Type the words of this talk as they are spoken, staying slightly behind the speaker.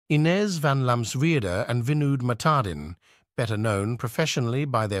Inez van Vinoodh and Vinoodh, better known professionally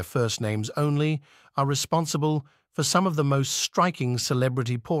by their first names only, are responsible for some of the most striking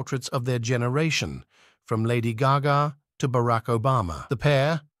celebrity portraits of their generation, from Lady Gaga to Barack Obama. The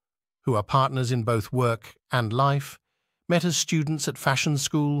pair, who are partners in both work and life, met as students at fashion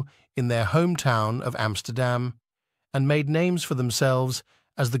school in their hometown of Amsterdam and made names for themselves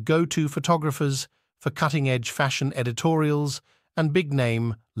as the go-to photographers for cutting-edge fashion editorials and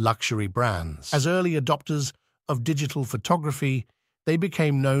big-name luxury brands. As early adopters of digital photography, they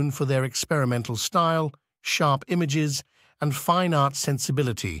became known for their experimental style, sharp images, and fine art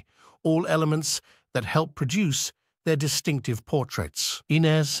sensibility, all elements that help produce their distinctive portraits.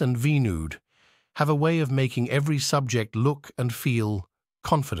 Inez and Vinoodh have a way of making every subject look and feel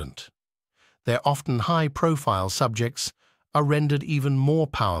confident. Their often high-profile subjects are rendered even more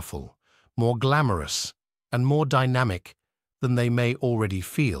powerful, more glamorous, and more dynamic than they may already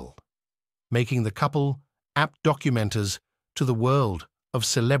feel, making the couple apt documenters to the world of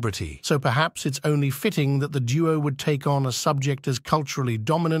celebrity. So perhaps it's only fitting that the duo would take on a subject as culturally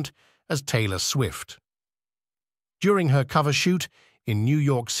dominant as Taylor Swift. During her cover shoot in New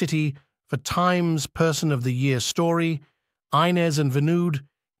York City for Time's Person of the Year story, Inez and Vinoodh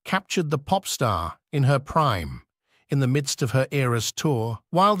captured the pop star in her prime, in the midst of her Eras tour.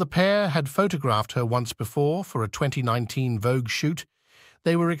 While the pair had photographed her once before for a 2019 Vogue shoot,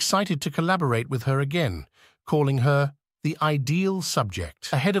 they were excited to collaborate with her again, calling her the ideal subject.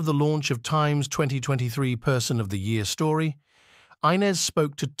 Ahead of the launch of Time's 2023 Person of the Year story, Inez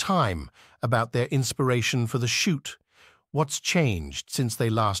spoke to Time about their inspiration for the shoot, what's changed since they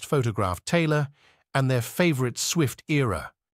last photographed Taylor, and their favorite Swift era.